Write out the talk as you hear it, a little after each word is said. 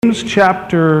James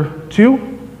chapter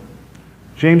 2.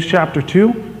 James chapter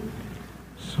 2.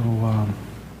 So,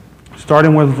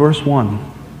 starting with verse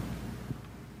 1.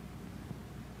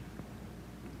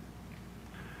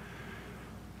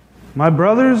 My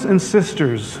brothers and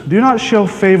sisters, do not show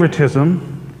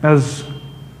favoritism as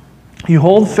you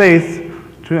hold faith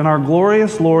in our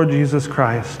glorious Lord Jesus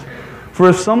Christ. For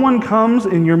if someone comes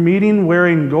in your meeting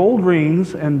wearing gold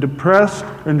rings and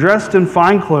dressed in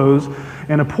fine clothes,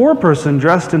 and a poor person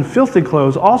dressed in filthy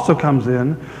clothes also comes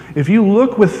in, if you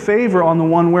look with favor on the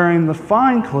one wearing the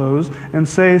fine clothes and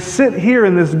say, sit here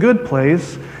in this good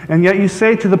place, and yet you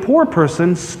say to the poor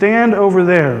person, stand over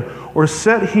there, or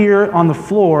sit here on the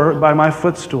floor by my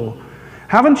footstool,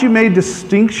 haven't you made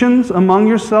distinctions among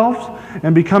yourselves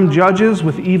and become judges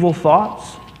with evil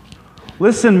thoughts?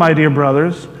 Listen, my dear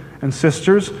brothers and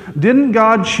sisters, didn't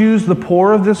God choose the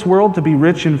poor of this world to be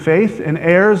rich in faith and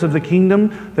heirs of the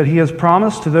kingdom that He has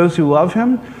promised to those who love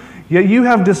Him? Yet you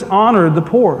have dishonored the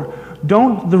poor.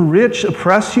 Don't the rich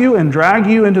oppress you and drag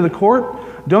you into the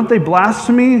court? Don't they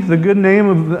blaspheme the good name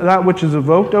of that which is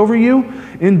evoked over you?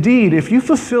 Indeed, if you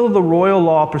fulfill the royal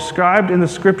law prescribed in the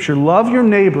Scripture, love your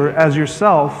neighbor as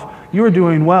yourself, you are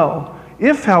doing well.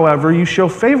 If, however, you show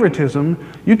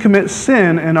favoritism, you commit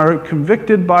sin and are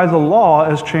convicted by the law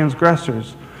as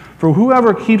transgressors. For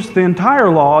whoever keeps the entire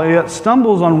law yet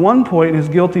stumbles on one point is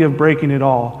guilty of breaking it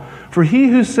all. For he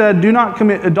who said, do not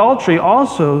commit adultery,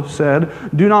 also said,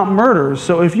 do not murder.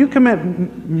 So if you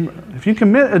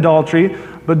commit adultery,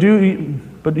 but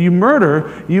you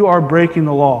murder, you are breaking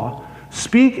the law.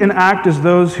 Speak and act as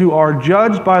those who are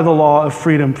judged by the law of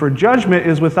freedom, for judgment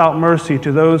is without mercy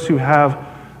to those who has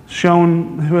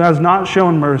not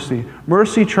shown mercy.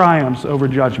 Mercy triumphs over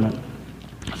judgment.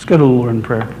 Let's go to the Lord in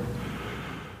prayer.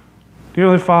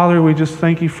 Dearly Father, we just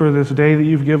thank you for this day that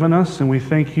you've given us, and we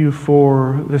thank you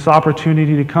for this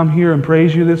opportunity to come here and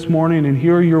praise you this morning and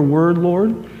hear your word,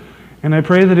 Lord. And I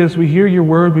pray that as we hear your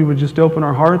word, we would just open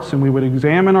our hearts and we would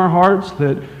examine our hearts,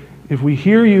 that if we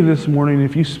hear you this morning,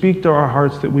 if you speak to our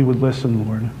hearts, that we would listen,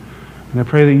 Lord. And I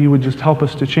pray that you would just help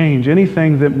us to change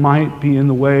anything that might be in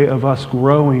the way of us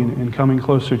growing and coming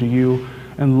closer to you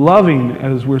and loving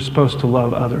as we're supposed to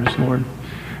love others, Lord.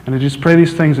 And I just pray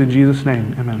these things in Jesus'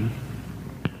 name. Amen.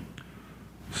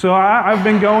 So I've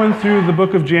been going through the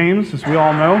book of James, as we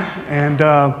all know. And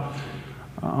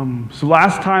so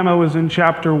last time I was in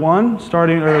chapter 1,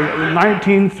 starting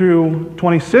 19 through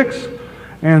 26.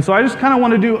 And so I just kind of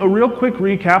want to do a real quick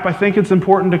recap. I think it's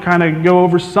important to kind of go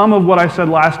over some of what I said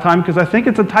last time, because I think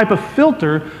it's a type of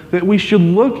filter that we should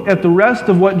look at the rest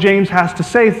of what James has to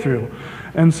say through.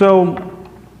 And so,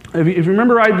 if you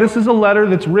remember right, this is a letter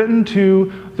that's written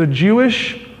to the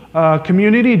Jewish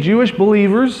community, Jewish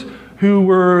believers who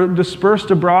were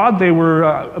dispersed abroad. They were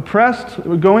oppressed,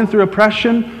 going through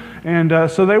oppression.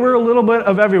 And so they were a little bit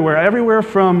of everywhere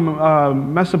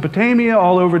from Mesopotamia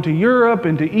all over to Europe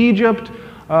and to Egypt,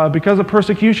 because of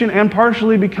persecution, and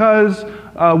partially because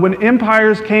when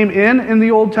empires came in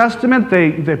the Old Testament,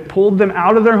 they pulled them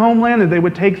out of their homeland and they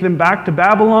would take them back to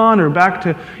Babylon or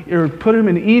put them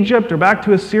in Egypt or back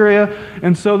to Assyria.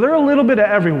 And so they're a little bit of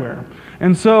everywhere.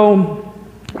 And so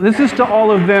this is to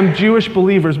all of them Jewish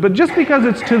believers. But just because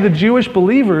it's to the Jewish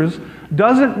believers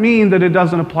doesn't mean that it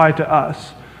doesn't apply to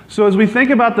us. So as we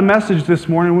think about the message this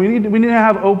morning, we need to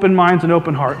have open minds and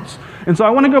open hearts. And so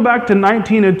I want to go back to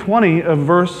 19 and 20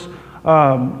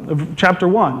 of chapter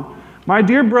 1. My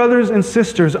dear brothers and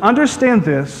sisters, understand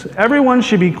this. Everyone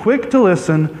should be quick to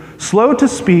listen, slow to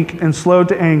speak, and slow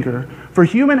to anger. For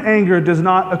human anger does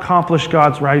not accomplish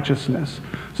God's righteousness.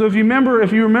 So if you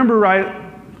remember right,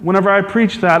 whenever I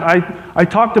preached that, I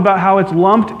talked about how it's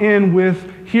lumped in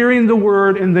with hearing the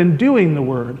word and then doing the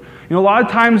word. You know, a lot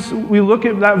of times we look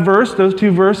at that verse, those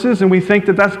two verses, and we think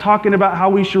that that's talking about how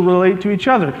we should relate to each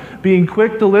other. Being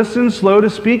quick to listen, slow to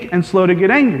speak, and slow to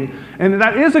get angry. And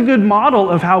that is a good model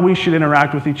of how we should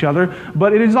interact with each other,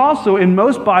 but it is also, in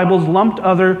most Bibles, lumped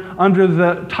under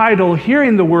the title,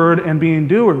 hearing the word and being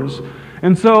doers.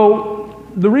 And so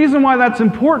the reason why that's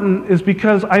important is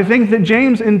because I think that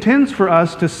James intends for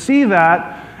us to see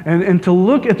that and to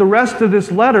look at the rest of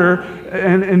this letter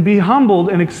and be humbled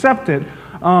and accept it.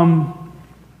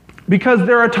 Because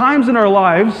there are times in our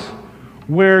lives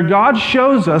where God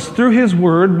shows us through His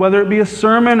Word, whether it be a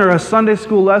sermon or a Sunday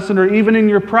school lesson or even in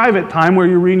your private time where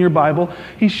you're reading your Bible,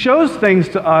 He shows things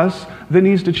to us that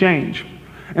needs to change.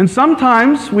 And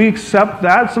sometimes we accept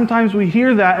that, sometimes we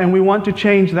hear that and we want to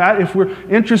change that if we're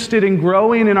interested in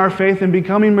growing in our faith and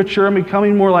becoming mature and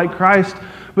becoming more like Christ.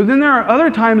 But then there are other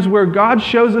times where God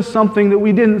shows us something that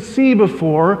we didn't see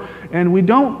before, and we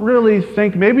don't really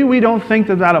think, maybe we don't think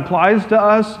that that applies to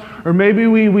us, or maybe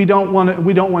we don't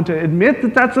want to admit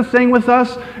that that's a thing with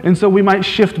us, and so we might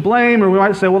shift blame, or we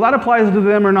might say, well, that applies to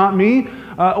them or not me,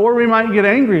 or we might get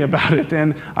angry about it.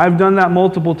 And I've done that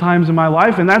multiple times in my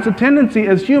life, and that's a tendency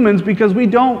as humans because we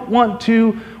don't want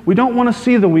to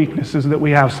see the weaknesses that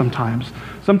we have sometimes.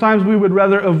 Sometimes we would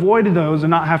rather avoid those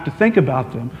and not have to think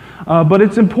about them. But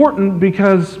it's important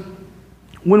because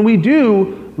when we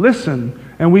do listen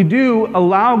and we do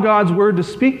allow God's word to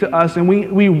speak to us and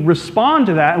we respond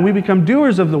to that and we become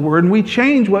doers of the word and we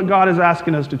change what God is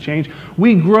asking us to change,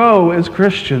 we grow as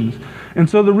Christians. And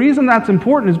so the reason that's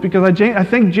important is because I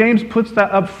think James puts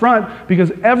that up front because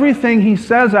everything he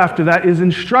says after that is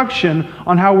instruction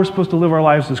on how we're supposed to live our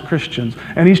lives as Christians.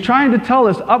 And he's trying to tell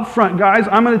us up front, guys,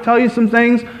 I'm going to tell you some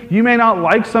things. You may not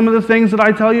like some of the things that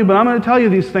I tell you, but I'm going to tell you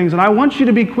these things. And I want you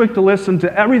to be quick to listen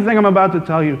to everything I'm about to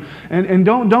tell you. And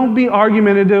don't be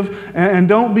argumentative and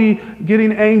don't be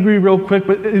getting angry real quick,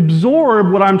 but absorb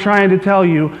what I'm trying to tell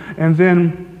you and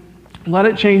then let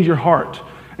it change your heart.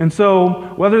 And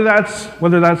so whether that's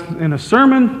in a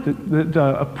sermon that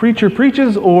a preacher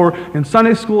preaches or in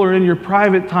Sunday school or in your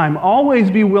private time, always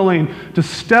be willing to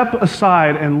step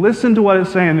aside and listen to what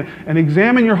it's saying and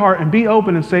examine your heart and be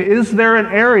open and say, is there an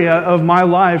area of my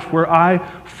life where I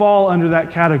fall under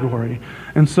that category?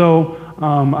 And so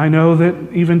I know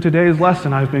that even today's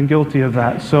lesson I've been guilty of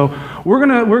that. So we're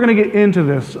gonna get into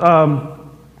this.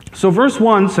 So verse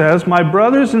 1 says, "My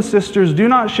brothers and sisters, do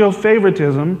not show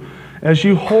favoritism as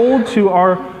you hold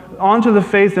onto the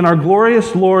faith in our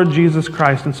glorious Lord Jesus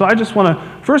Christ." And so I just want to,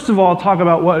 first of all, talk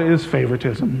about what is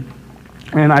favoritism.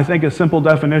 And I think a simple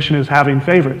definition is having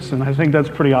favorites, and I think that's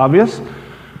pretty obvious.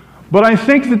 But I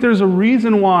think that there's a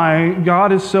reason why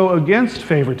God is so against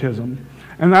favoritism.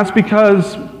 And that's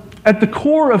because at the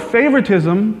core of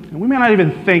favoritism, and we may not even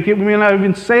think it, we may not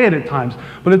even say it at times,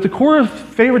 but at the core of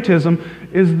favoritism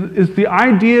is the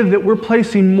idea that we're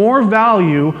placing more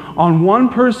value on one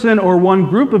person or one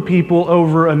group of people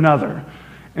over another.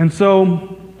 And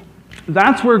so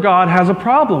that's where God has a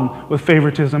problem with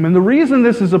favoritism. And the reason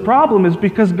this is a problem is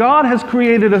because God has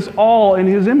created us all in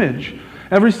His image,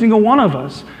 every single one of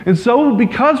us. And so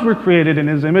because we're created in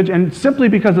His image, and simply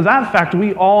because of that fact,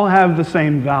 we all have the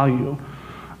same value.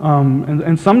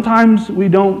 And sometimes we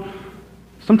don't.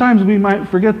 Sometimes we might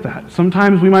forget that.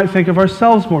 Sometimes we might think of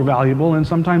ourselves more valuable, and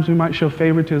sometimes we might show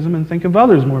favoritism and think of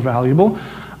others more valuable.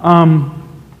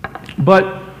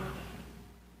 But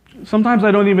sometimes I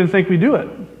don't even think we do it.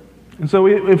 And so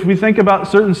if we think about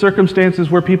certain circumstances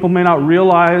where people may not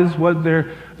realize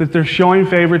that they're showing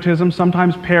favoritism,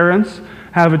 sometimes parents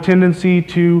have a tendency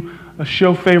to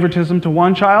show favoritism to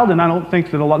one child, and I don't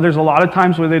think that there's a lot of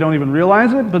times where they don't even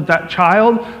realize it, but that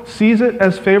child sees it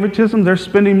as favoritism. They're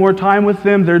spending more time with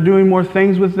them, they're doing more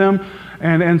things with them,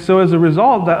 and so as a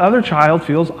result, that other child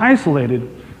feels isolated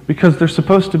because they're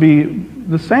supposed to be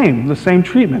the same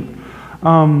treatment.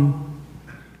 And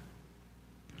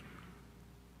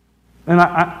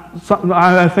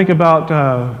I think about,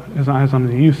 as I'm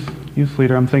the youth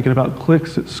leader, I'm thinking about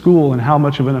cliques at school and how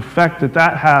much of an effect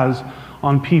that has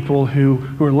on people who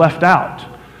are left out.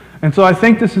 And so I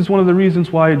think this is one of the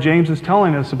reasons why James is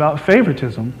telling us about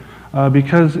favoritism,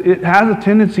 because it has a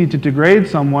tendency to degrade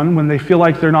someone when they feel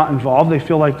like they're not involved, they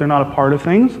feel like they're not a part of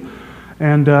things.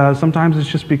 And sometimes it's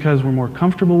just because we're more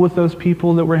comfortable with those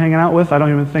people that we're hanging out with. I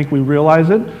don't even think we realize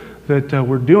it, that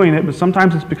we're doing it, but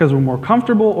sometimes it's because we're more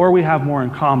comfortable or we have more in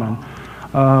common.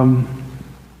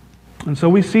 And so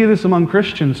we see this among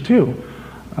Christians too.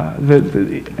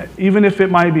 That even if it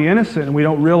might be innocent and we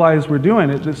don't realize we're doing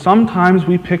it, that sometimes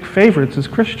we pick favorites as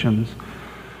Christians.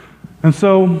 And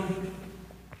so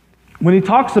when he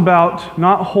talks about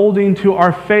not holding to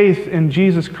our faith in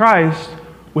Jesus Christ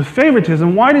with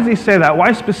favoritism, why does he say that?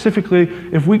 Why specifically,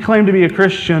 if we claim to be a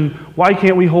Christian, why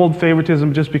can't we hold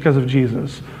favoritism just because of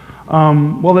Jesus?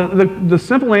 Well, the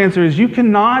simple answer is you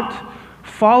cannot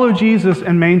follow Jesus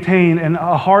and maintain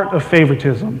a heart of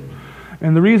favoritism.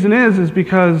 And the reason is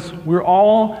because we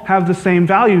all have the same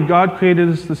value. God created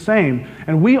us the same.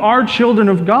 And we are children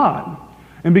of God.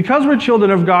 And because we're children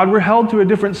of God, we're held to a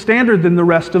different standard than the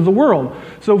rest of the world.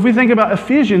 So if we think about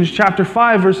Ephesians chapter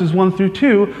 5, verses 1 through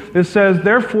 2, it says,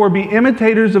 "Therefore be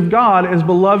imitators of God as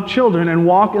beloved children and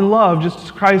walk in love, just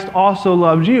as Christ also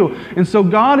loved you." And so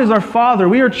God is our Father.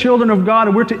 We are children of God,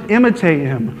 and we're to imitate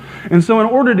Him. And so in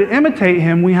order to imitate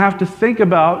Him, we have to think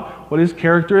about what His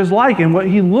character is like and what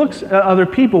He looks at other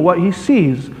people, what He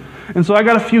sees. And so I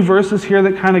got a few verses here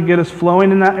that kind of get us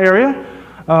flowing in that area.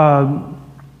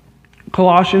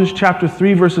 Colossians chapter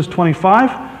 3, verses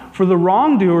 25. For the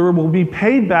wrongdoer will be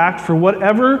paid back for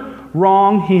whatever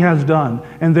wrong he has done,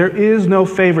 and there is no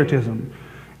favoritism.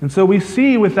 And so we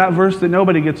see with that verse that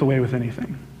nobody gets away with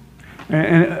anything.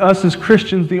 And us as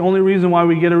Christians, the only reason why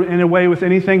we get away with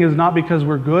anything is not because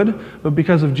we're good, but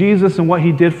because of Jesus and what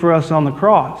he did for us on the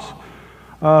cross.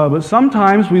 But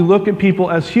sometimes we look at people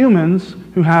as humans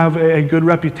who have a good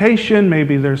reputation,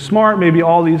 maybe they're smart, maybe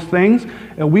all these things,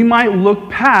 and we might look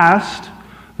past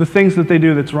the things that they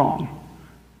do that's wrong.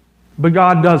 But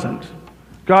God doesn't.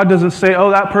 God doesn't say,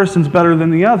 oh, that person's better than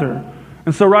the other.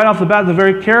 And so right off the bat, the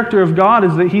very character of God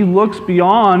is that he looks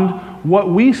beyond what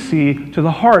we see to the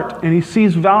heart, and he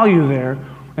sees value there,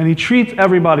 and he treats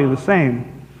everybody the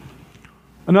same.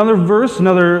 Another verse,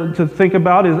 to think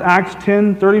about is Acts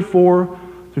 10:34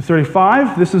 through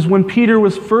 35. This is when Peter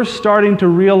was first starting to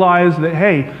realize that,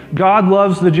 hey, God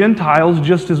loves the Gentiles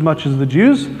just as much as the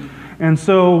Jews. And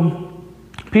so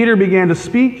Peter began to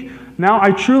speak. Now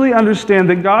I truly understand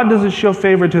that God doesn't show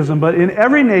favoritism, but in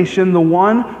every nation,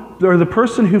 the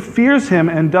person who fears him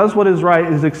and does what is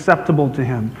right is acceptable to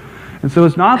him. And so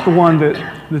it's not the one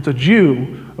that's a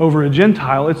Jew over a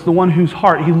Gentile. It's the one whose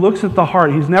heart. He looks at the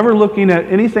heart. He's never looking at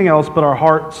anything else but our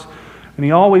hearts. And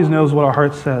he always knows what our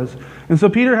heart says. And so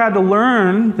Peter had to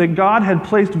learn that God had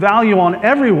placed value on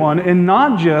everyone and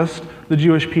not just the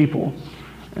Jewish people.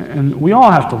 And we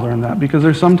all have to learn that because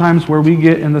there's sometimes where we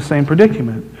get in the same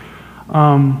predicament.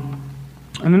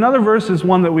 And another verse is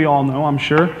one that we all know, I'm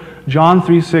sure. John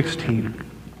 3:16.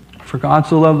 For God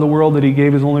so loved the world that he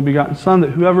gave his only begotten Son,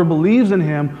 that whoever believes in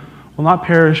him will not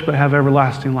perish but have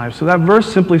everlasting life. So that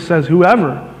verse simply says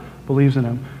whoever believes in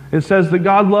him. It says that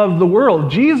God loved the world.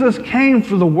 Jesus came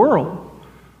for the world.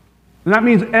 And that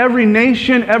means every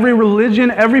nation, every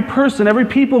religion, every person, every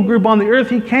people group on the earth,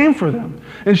 he came for them.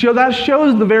 And so that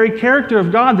shows the very character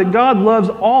of God, that God loves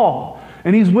all.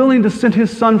 And he's willing to send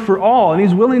his Son for all. And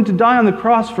he's willing to die on the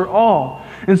cross for all.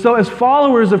 And so as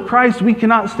followers of Christ, we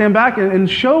cannot stand back and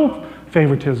show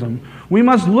favoritism. We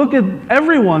must look at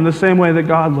everyone the same way that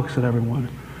God looks at everyone.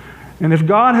 And if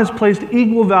God has placed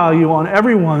equal value on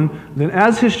everyone, then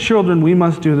as his children, we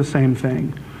must do the same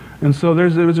thing. And so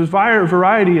there's a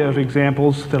variety of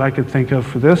examples that I could think of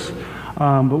for this.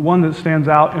 But one that stands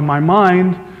out in my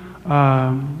mind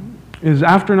is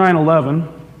after 9/11.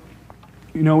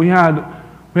 You know, we had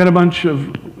a bunch of,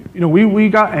 we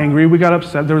got angry, we got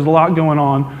upset. There was a lot going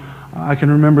on. I can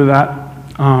remember that.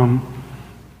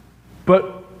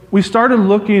 But we started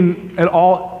looking at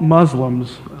all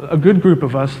Muslims, a good group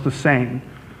of us, the same.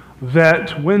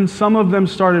 That when some of them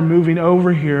started moving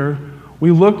over here,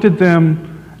 we looked at them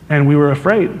and we were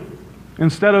afraid.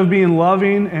 Instead of being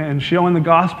loving and showing the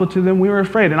gospel to them, we were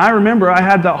afraid. And I remember I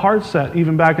had that heart set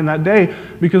even back in that day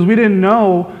because we didn't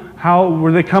know how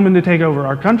were they coming to take over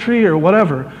our country or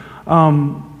whatever.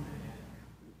 And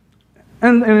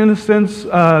in a sense,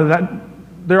 that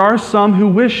there are some who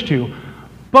wish to.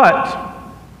 But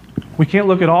we can't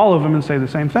look at all of them and say the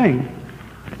same thing.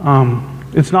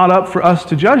 It's not up for us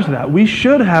to judge that. We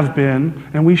should have been,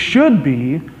 and we should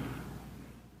be,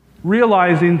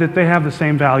 realizing that they have the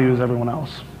same value as everyone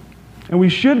else. And we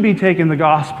should be taking the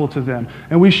gospel to them.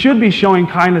 And we should be showing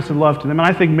kindness and love to them. And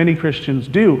I think many Christians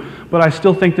do. But I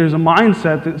still think there's a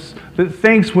mindset that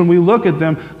thinks when we look at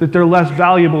them that they're less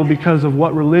valuable because of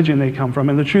what religion they come from.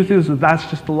 And the truth is that that's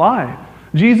just a lie.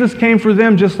 Jesus came for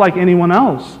them just like anyone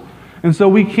else. And so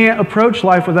we can't approach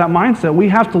life with that mindset. We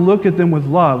have to look at them with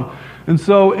love. And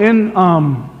so in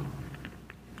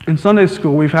Sunday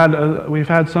school, we've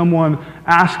had someone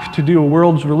ask to do a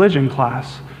world's religion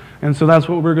class. And so that's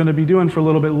what we're going to be doing for a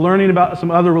little bit, learning about some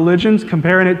other religions,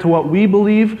 comparing it to what we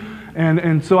believe.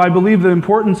 And so I believe the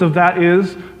importance of that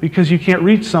is because you can't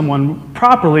reach someone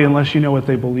properly unless you know what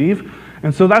they believe.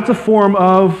 And so that's a form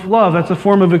of love. That's a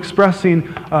form of expressing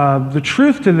the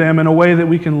truth to them in a way that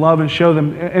we can love and show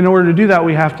them. In order to do that,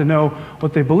 we have to know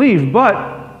what they believe.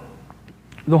 But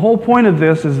the whole point of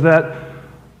this is that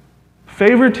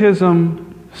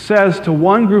favoritism says to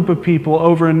one group of people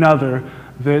over another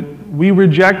that we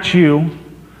reject you,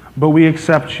 but we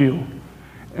accept you.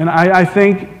 And I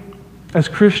think as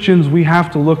Christians, we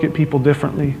have to look at people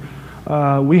differently.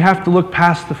 We have to look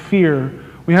past the fear.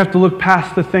 We have to look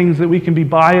past the things that we can be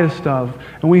biased of.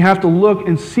 And we have to look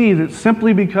and see that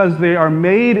simply because they are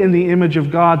made in the image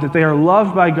of God, that they are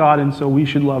loved by God, and so we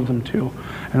should love them too.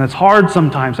 And it's hard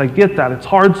sometimes. I get that. It's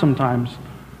hard sometimes.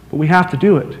 But we have to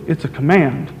do it. It's a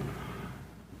command.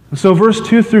 And so verse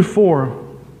 2 through 4.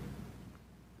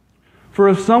 For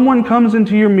if someone comes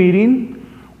into your meeting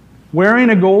wearing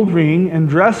a gold ring and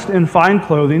dressed in fine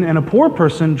clothing, and a poor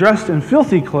person dressed in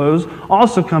filthy clothes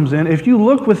also comes in, if you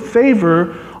look with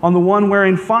favor on the one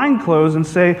wearing fine clothes and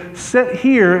say, sit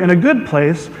here in a good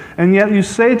place, and yet you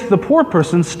say to the poor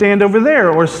person, stand over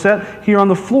there, or sit here on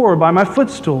the floor by my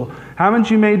footstool, haven't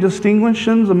you made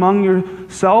distinctions among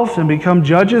yourself and become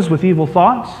judges with evil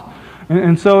thoughts?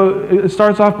 And so it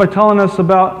starts off by telling us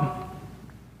about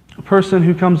a person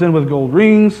who comes in with gold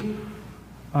rings.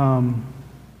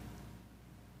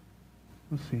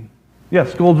 Let's see.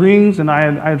 Yes, gold rings, and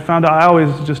I had found out, I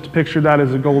always just pictured that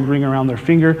as a gold ring around their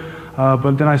finger,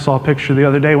 but then I saw a picture the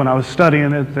other day when I was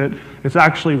studying it that it's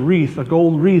actually wreath, a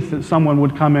gold wreath that someone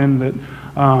would come in that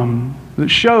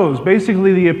shows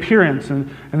basically the appearance. And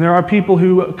there are people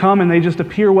who come and they just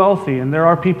appear wealthy, and there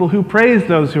are people who praise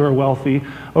those who are wealthy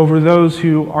over those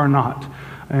who are not.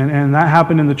 And that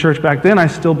happened in the church back then. I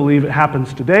still believe it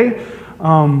happens today.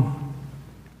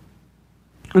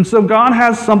 And so God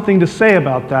has something to say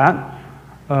about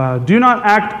that. Do not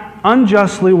act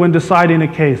unjustly when deciding a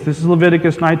case. This is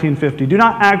Leviticus 19:50. Do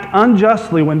not act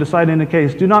unjustly when deciding a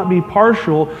case. Do not be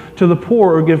partial to the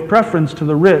poor or give preference to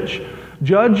the rich.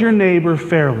 Judge your neighbor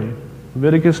fairly.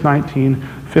 Leviticus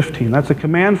 19:15. That's a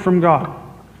command from God.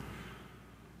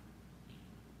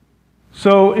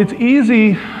 So it's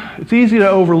easy to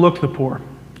overlook the poor.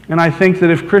 And I think that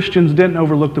if Christians didn't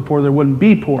overlook the poor, there wouldn't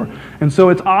be poor. And so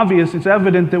it's obvious, it's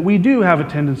evident that we do have a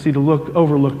tendency to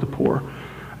overlook the poor.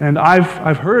 And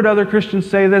I've heard other Christians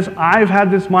say this. I've had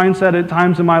this mindset at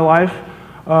times in my life.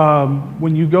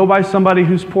 When you go by somebody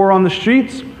who's poor on the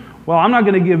streets, well, I'm not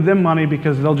going to give them money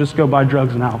because they'll just go buy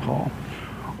drugs and alcohol.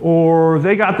 Or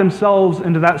they got themselves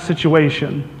into that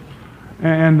situation.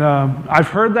 And I've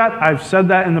heard that. I've said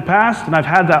that in the past. And I've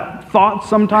had that thought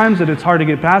sometimes that it's hard to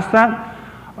get past that.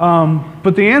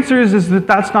 But the answer is that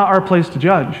that's not our place to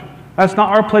judge. That's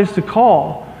not our place to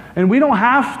call. And we don't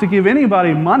have to give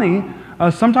anybody money.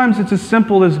 Sometimes it's as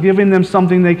simple as giving them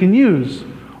something they can use,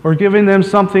 or giving them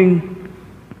something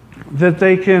that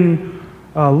they can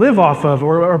live off of,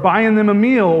 or buying them a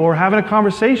meal, or having a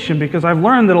conversation. Because I've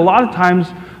learned that a lot of times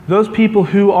those people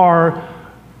who are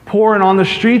poor and on the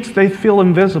streets, they feel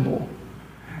invisible.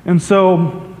 And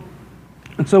so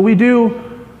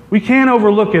we can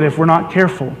overlook it if we're not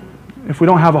careful, if we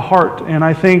don't have a heart. And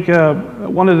I think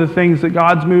one of the things that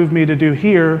God's moved me to do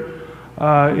here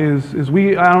is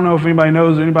I don't know if anybody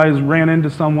knows, anybody's ran into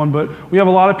someone, but we have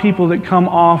a lot of people that come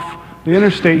off the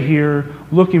interstate here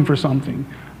looking for something.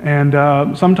 And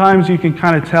sometimes you can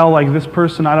kind of tell, like, this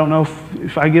person, I don't know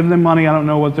if I give them money, I don't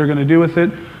know what they're going to do with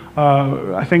it.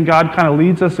 I think God kind of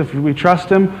leads us if we trust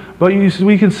Him, but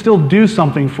we can still do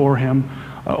something for him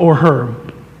or her.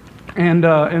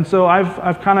 And so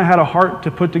I've kind of had a heart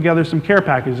to put together some care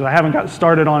packages. I haven't got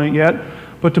started on it yet,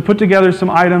 but to put together some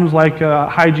items like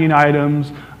hygiene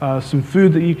items, some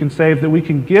food that you can save that we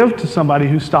can give to somebody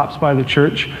who stops by the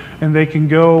church, and they can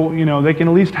go, they can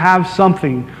at least have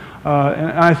something.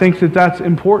 And I think that that's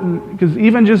important, because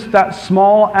even just that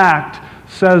small act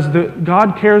says that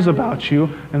God cares about you,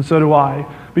 and so do I.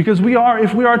 Because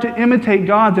if we are to imitate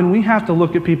God, then we have to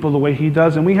look at people the way He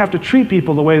does, and we have to treat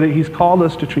people the way that He's called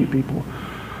us to treat people.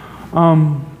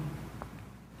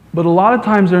 But a lot of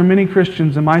times there are many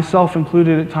Christians, and myself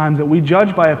included at times, that we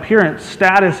judge by appearance,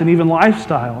 status, and even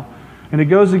lifestyle. And it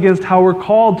goes against how we're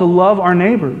called to love our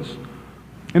neighbors.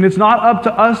 And it's not up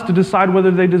to us to decide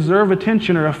whether they deserve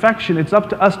attention or affection. It's up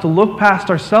to us to look past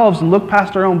ourselves and look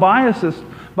past our own bias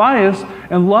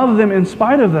and love them in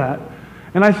spite of that.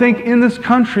 And I think in this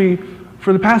country,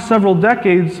 for the past several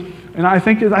decades, and I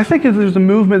think there's a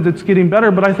movement that's getting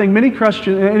better, but I think many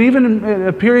Christians, and even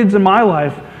in periods in my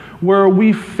life, where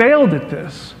we failed at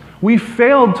this. We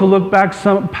failed to look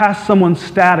past someone's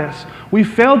status. We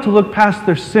failed to look past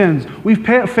their sins. We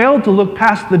failed to look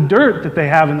past the dirt that they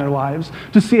have in their lives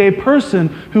to see a person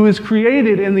who is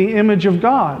created in the image of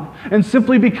God. And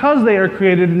simply because they are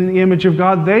created in the image of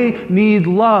God, they need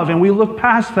love. And we look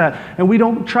past that. And we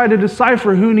don't try to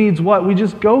decipher who needs what. We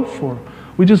just go for it.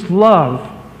 We just love.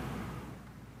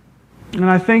 And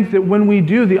I think that when we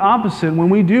do the opposite, when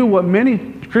we do what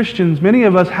many Christians, many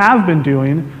of us have been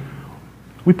doing,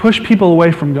 we push people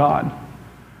away from God.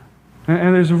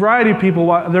 And there's a variety of people,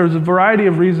 there's a variety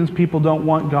of reasons people don't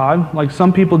want God. Like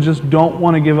some people just don't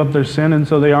want to give up their sin, and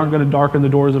so they aren't going to darken the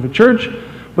doors of a church.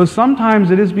 But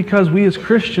sometimes it is because we as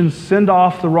Christians send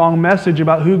off the wrong message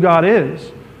about who God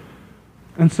is.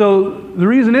 And so the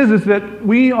reason is that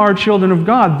we are children of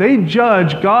God. They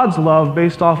judge God's love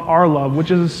based off our love,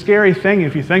 which is a scary thing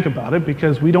if you think about it,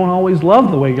 because we don't always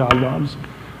love the way God loves.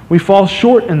 We fall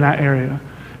short in that area.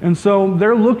 And so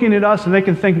they're looking at us and they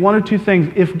can think one or two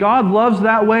things. If God loves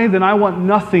that way, then I want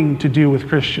nothing to do with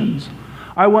Christians.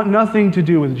 I want nothing to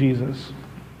do with Jesus.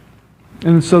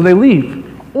 And so they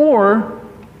leave. Or,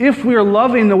 if we are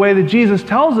loving the way that Jesus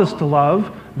tells us to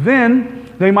love,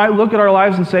 then they might look at our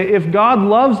lives and say, if God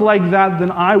loves like that,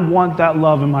 then I want that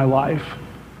love in my life.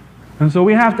 And so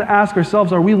we have to ask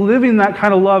ourselves, are we living that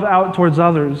kind of love out towards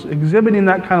others, exhibiting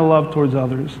that kind of love towards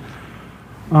others?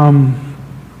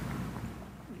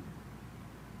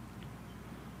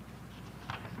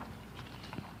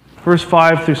 Verse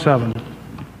 5 through 7.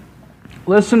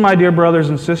 Listen, my dear brothers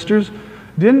and sisters,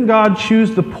 didn't God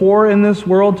choose the poor in this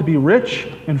world to be rich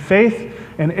in faith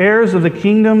and heirs of the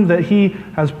kingdom that He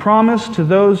has promised to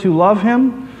those who love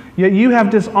Him? Yet you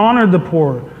have dishonored the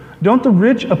poor. Don't the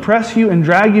rich oppress you and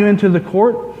drag you into the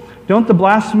court? Don't the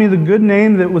blaspheme the good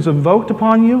name that was invoked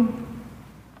upon you?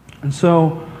 And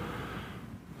so,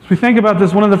 as we think about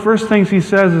this, one of the first things he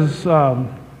says is,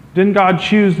 didn't God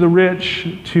choose the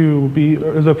rich to be,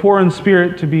 or the poor in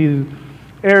spirit to be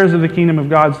heirs of the kingdom of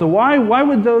God? So why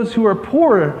would those who are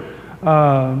poor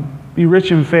be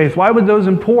rich in faith? Why would those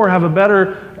in poor have a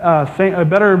better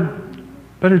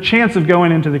chance of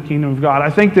going into the kingdom of God? I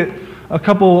think that a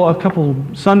couple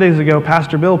Sundays ago,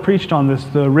 Pastor Bill preached on this,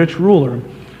 the rich ruler.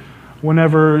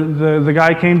 Whenever the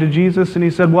guy came to Jesus and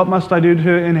he said, what must I do to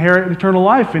inherit eternal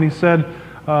life? And he said,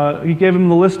 he gave him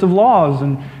the list of laws,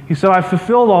 and he said, I've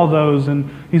fulfilled all those. And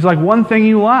he's like, one thing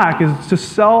you lack is to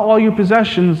sell all your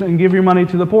possessions and give your money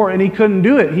to the poor. And he couldn't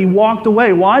do it. He walked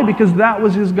away. Why? Because that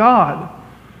was his God.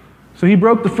 So he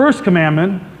broke the first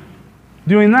commandment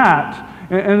doing that.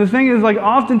 And the thing is, like,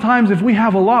 oftentimes if we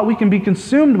have a lot, we can be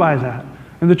consumed by that.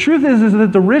 And the truth is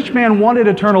that the rich man wanted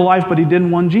eternal life, but he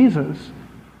didn't want Jesus.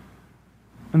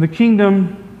 And the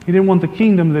kingdom, he didn't want the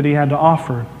kingdom that he had to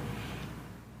offer.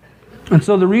 And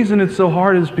so the reason it's so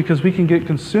hard is because we can get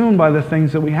consumed by the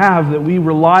things that we have, that we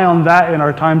rely on that in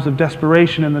our times of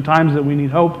desperation and the times that we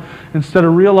need hope, instead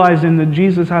of realizing that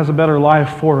Jesus has a better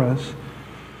life for us.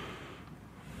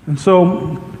 And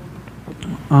so,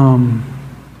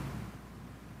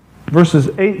 verses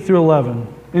 8 through 11.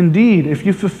 Indeed, if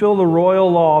you fulfill the royal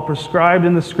law prescribed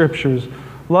in the Scriptures,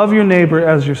 love your neighbor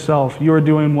as yourself, you are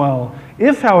doing well.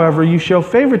 If, however, you show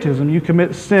favoritism, you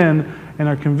commit sin and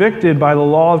are convicted by the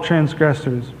law of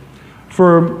transgressors.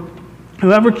 For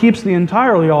whoever keeps the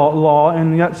entire law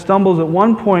and yet stumbles at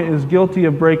one point is guilty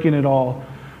of breaking it all.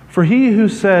 For he who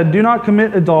said, do not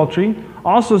commit adultery,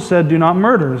 also said, do not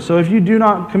murder. So if you do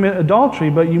not commit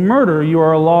adultery, but you murder, you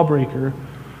are a lawbreaker.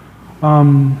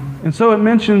 And so it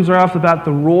mentions right off the bat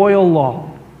the royal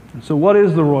law. And so what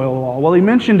is the royal law? Well, he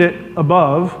mentioned it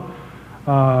above.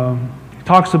 He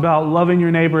talks about loving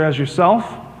your neighbor as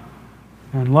yourself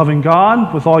and loving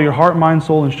God with all your heart, mind,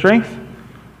 soul, and strength.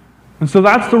 And so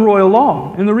that's the royal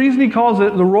law. And the reason he calls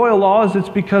it the royal law is it's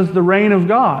because the reign of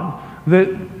God, that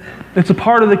it's a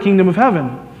part of the kingdom of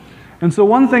heaven. And so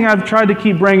one thing I've tried to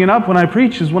keep bringing up when I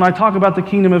preach is when I talk about the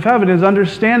kingdom of heaven is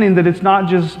understanding that it's not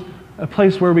just a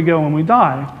place where we go when we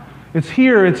die. It's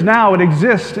here, it's now, it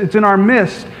exists, it's in our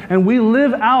midst, and we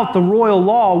live out the royal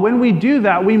law. When we do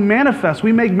that, we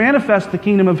make manifest the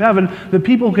kingdom of heaven, that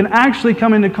people can actually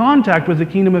come into contact with the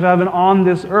kingdom of heaven on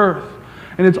this earth.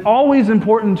 And it's always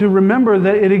important to remember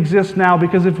that it exists now,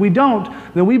 because if we don't,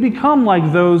 then we become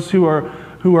like those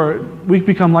we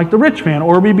become like the rich man,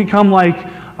 or we become like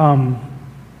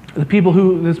the people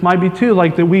who, this might be too,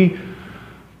 like that we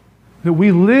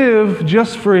live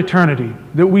just for eternity,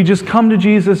 that we just come to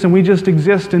Jesus and we just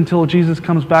exist until Jesus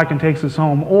comes back and takes us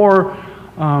home, or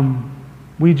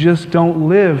we just don't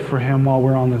live for Him while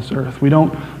we're on this earth. We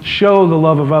don't show the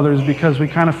love of others because we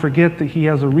kind of forget that He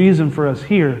has a reason for us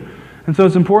here. And so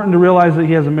it's important to realize that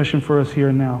He has a mission for us here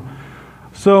and now.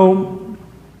 So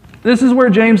this is where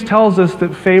James tells us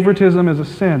that favoritism is a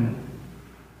sin.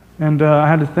 And I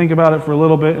had to think about it for a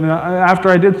little bit. And after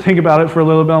I did think about it for a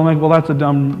little bit, I'm like, well, that's a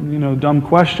dumb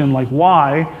question. Like,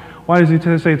 why? Why does he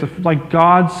say it's like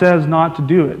God says not to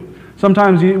do it?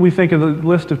 Sometimes we think of the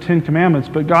list of 10 commandments,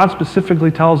 but God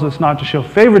specifically tells us not to show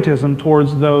favoritism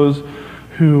towards those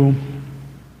who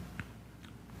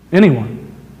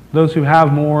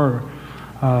have more,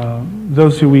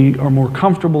 those who we are more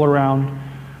comfortable around.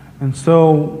 And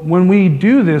so when we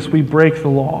do this, we break the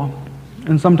law.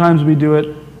 And sometimes we do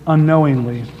it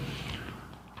unknowingly.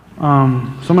 So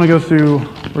I'm going to go through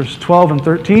verse 12 and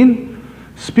 13.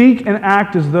 Speak and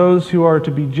act as those who are to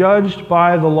be judged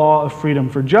by the law of freedom.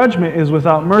 For judgment is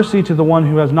without mercy to the one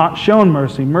who has not shown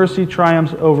mercy. Mercy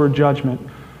triumphs over judgment.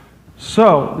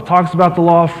 So, it talks about the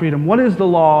law of freedom. What is the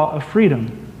law of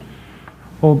freedom?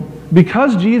 Well,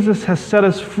 because Jesus has set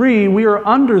us free, we are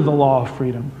under the law of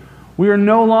freedom. We are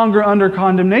no longer under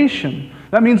condemnation.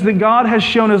 That means that God has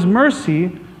shown us mercy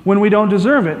when we don't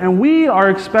deserve it. And we are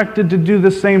expected to do the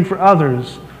same for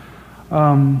others.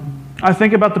 I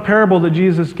think about the parable that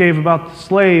Jesus gave about the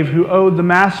slave who owed the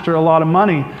master a lot of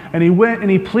money. And he went and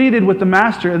he pleaded with the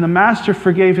master, and the master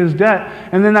forgave his debt.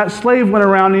 And then that slave went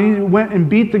around and he went and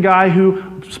beat the guy who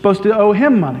was supposed to owe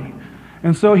him money.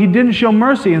 And so he didn't show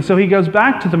mercy. And so he goes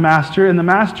back to the master, and the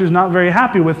master's not very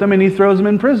happy with him, and he throws him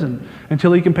in prison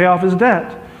until he can pay off his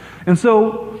debt. And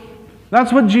so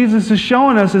that's what Jesus is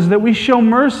showing us, is that we show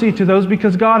mercy to those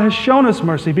because God has shown us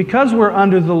mercy, because we're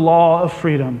under the law of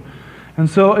freedom. And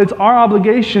so it's our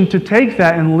obligation to take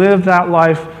that and live that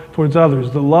life towards others,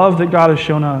 the love that God has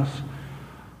shown us.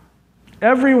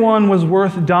 Everyone was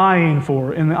worth dying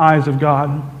for in the eyes of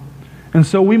God. And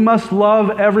so we must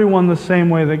love everyone the same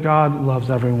way that God loves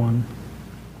everyone.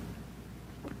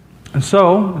 And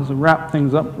so, as I wrap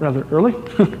things up rather early,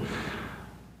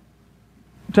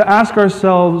 to ask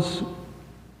ourselves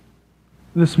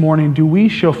this morning, do we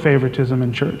show favoritism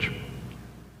in church?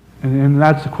 And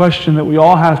that's a question that we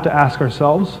all have to ask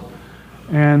ourselves.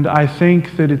 And I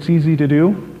think that it's easy to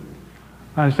do.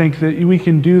 I think that we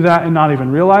can do that and not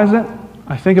even realize it.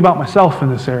 I think about myself in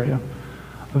this area.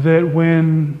 That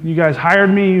when you guys hired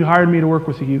me, you hired me to work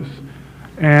with the youth.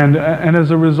 And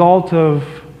as a result of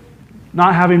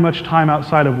not having much time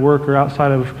outside of work or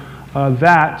outside of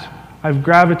that, I've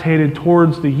gravitated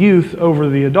towards the youth over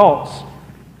the adults.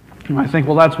 You might think,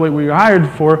 well, that's what we were hired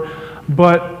for,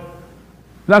 but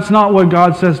that's not what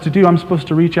God says to do. I'm supposed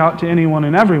to reach out to anyone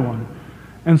and everyone.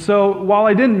 And so while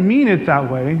I didn't mean it that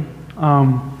way,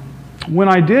 when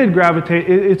I did gravitate,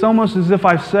 it's almost as if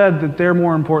I've said that they're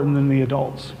more important than the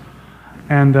adults.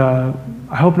 And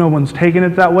I hope no one's taken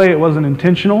it that way. It wasn't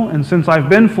intentional. And since I've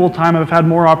been full-time, I've had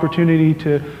more opportunity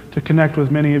to connect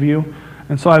with many of you.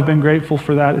 And so I've been grateful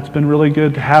for that. It's been really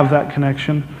good to have that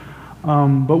connection.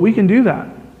 But we can do that.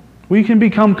 We can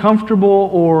become comfortable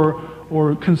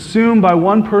or consumed by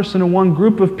one person and one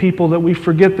group of people that we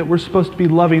forget that we're supposed to be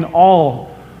loving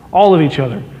all of each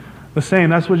other the same.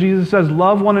 That's what Jesus says.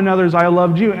 Love one another as I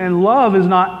loved you. And love is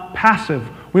not passive.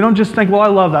 We don't just think, well, I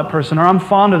love that person or I'm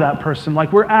fond of that person.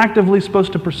 Like, we're actively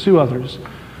supposed to pursue others.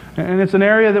 And it's an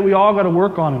area that we all got to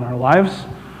work on in our lives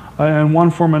in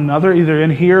one form or another, either in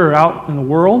here or out in the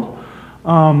world.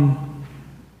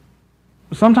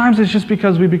 Sometimes it's just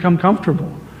because we become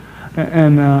comfortable.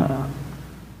 And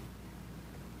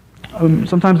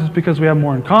sometimes it's because we have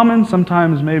more in common.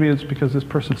 Sometimes maybe it's because this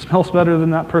person smells better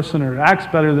than that person or acts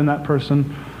better than that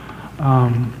person.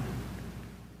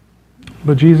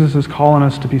 But Jesus is calling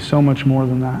us to be so much more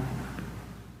than that.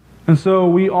 And so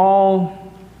we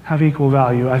all have equal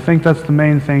value. I think that's the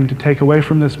main thing to take away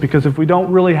from this, because if we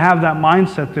don't really have that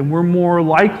mindset, then we're more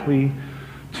likely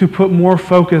to put more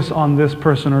focus on this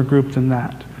person or group than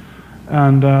that.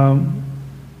 And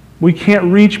we can't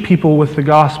reach people with the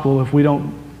gospel if we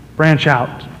don't branch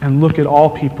out and look at all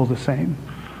people the same.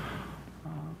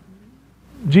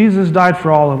 Jesus died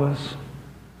for all of us.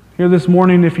 Here this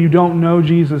morning, if you don't know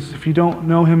Jesus, if you don't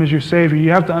know Him as your Savior,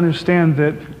 you have to understand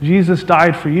that Jesus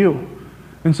died for you.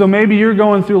 And so maybe you're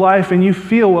going through life and you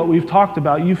feel what we've talked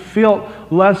about. You feel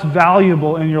less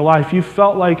valuable in your life. You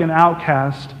felt like an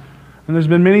outcast. And there's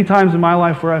been many times in my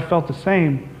life where I felt the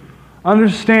same.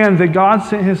 Understand that God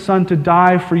sent His Son to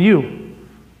die for you.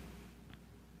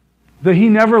 That He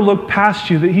never looked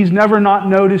past you, that He's never not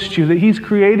noticed you, that He's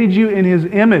created you in His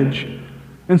image.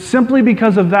 And simply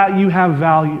because of that, you have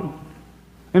value.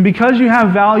 And because you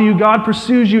have value, God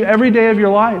pursues you every day of your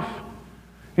life.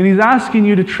 And He's asking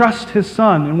you to trust His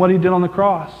Son and what He did on the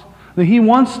cross. That He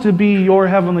wants to be your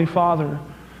Heavenly Father.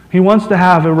 He wants to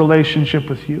have a relationship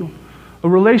with you. A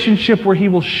relationship where He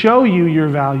will show you your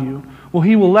value. Well,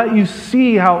 He will let you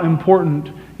see how important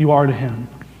you are to Him.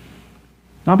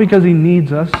 Not because He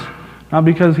needs us, not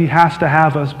because He has to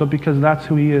have us, but because that's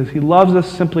who He is. He loves us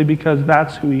simply because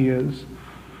that's who He is.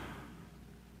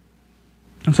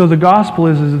 And so the gospel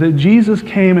is that Jesus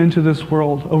came into this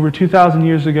world over 2,000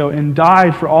 years ago and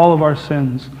died for all of our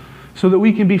sins so that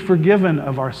we can be forgiven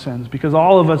of our sins, because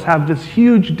all of us have this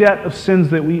huge debt of sins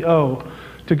that we owe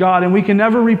to God, and we can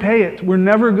never repay it. We're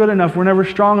never good enough. We're never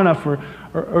strong enough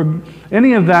or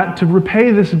any of that to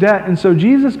repay this debt. And so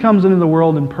Jesus comes into the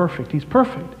world and perfect. He's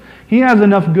perfect. He has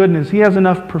enough goodness. He has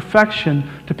enough perfection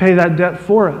to pay that debt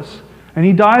for us. And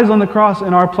He dies on the cross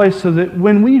in our place so that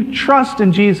when we trust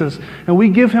in Jesus and we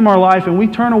give Him our life and we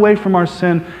turn away from our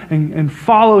sin and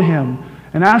follow Him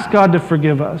and ask God to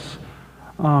forgive us,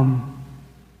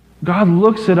 God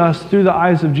looks at us through the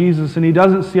eyes of Jesus, and He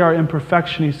doesn't see our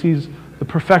imperfection. He sees the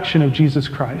perfection of Jesus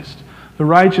Christ, the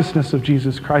righteousness of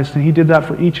Jesus Christ, and He did that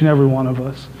for each and every one of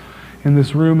us. in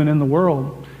this room and in the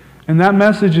world. And that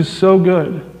message is so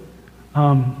good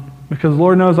because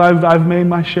Lord knows I've made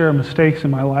my share of mistakes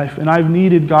in my life, and I've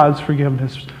needed God's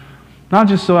forgiveness, not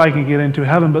just so I could get into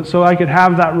heaven, but so I could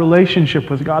have that relationship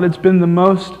with God. It's been the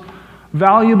most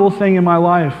valuable thing in my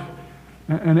life,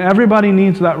 and everybody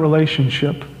needs that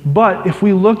relationship. But if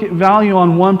we look at value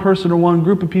on one person or one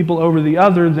group of people over the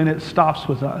other, then it stops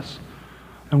with us.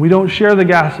 And we don't share the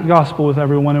gospel with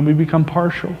everyone, and we become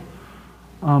partial.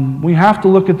 We have to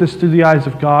look at this through the eyes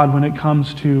of God when it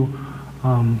comes to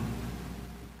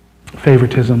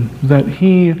favoritism, that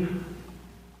He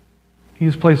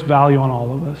has placed value on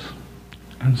all of us.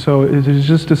 And so it is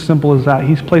just as simple as that.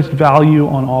 He's placed value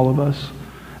on all of us.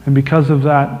 And because of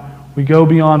that, we go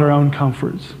beyond our own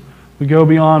comforts. We go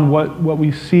beyond what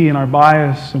we see in our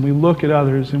bias, and we look at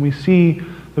others, and we see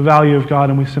the value of God,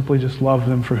 and we simply just love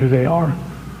them for who they are.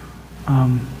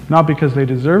 Not because they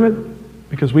deserve it,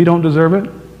 because we don't deserve it,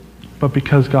 but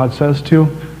because God says to,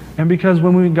 and because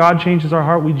when God changes our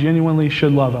heart, we genuinely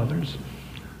should love others.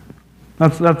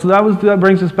 That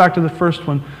brings us back to the first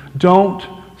one. Don't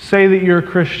say that you're a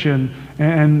Christian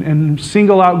and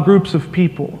single out groups of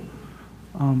people.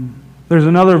 There's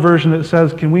another version that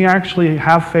says, can we actually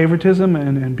have favoritism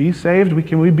and be saved?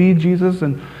 Can we be Jesus?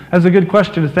 And that's a good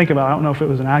question to think about. I don't know if it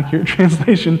was an accurate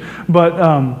translation, but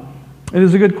it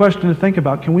is a good question to think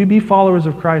about. Can we be followers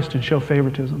of Christ and show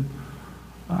favoritism?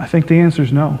 I think the answer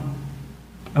is no.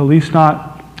 At least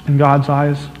not in God's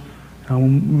eyes.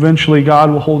 Eventually, God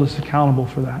will hold us accountable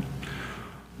for that.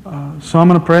 So I'm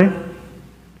going to pray.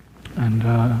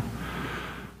 And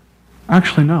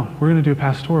actually, no. We're going to do a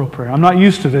pastoral prayer. I'm not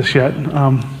used to this yet. We're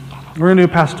going to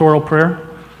do a pastoral prayer.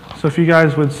 So if you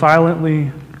guys would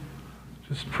silently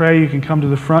just pray, you can come to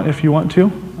the front if you want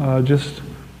to. Just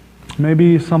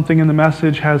maybe something in the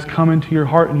message has come into your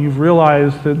heart and you've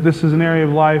realized that this is an area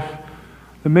of life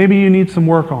that maybe you need some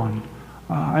work on.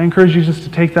 I encourage you just to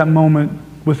take that moment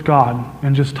with God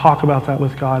and just talk about that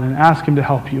with God and ask Him to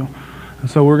help you. And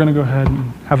so we're going to go ahead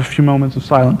and have a few moments of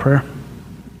silent prayer.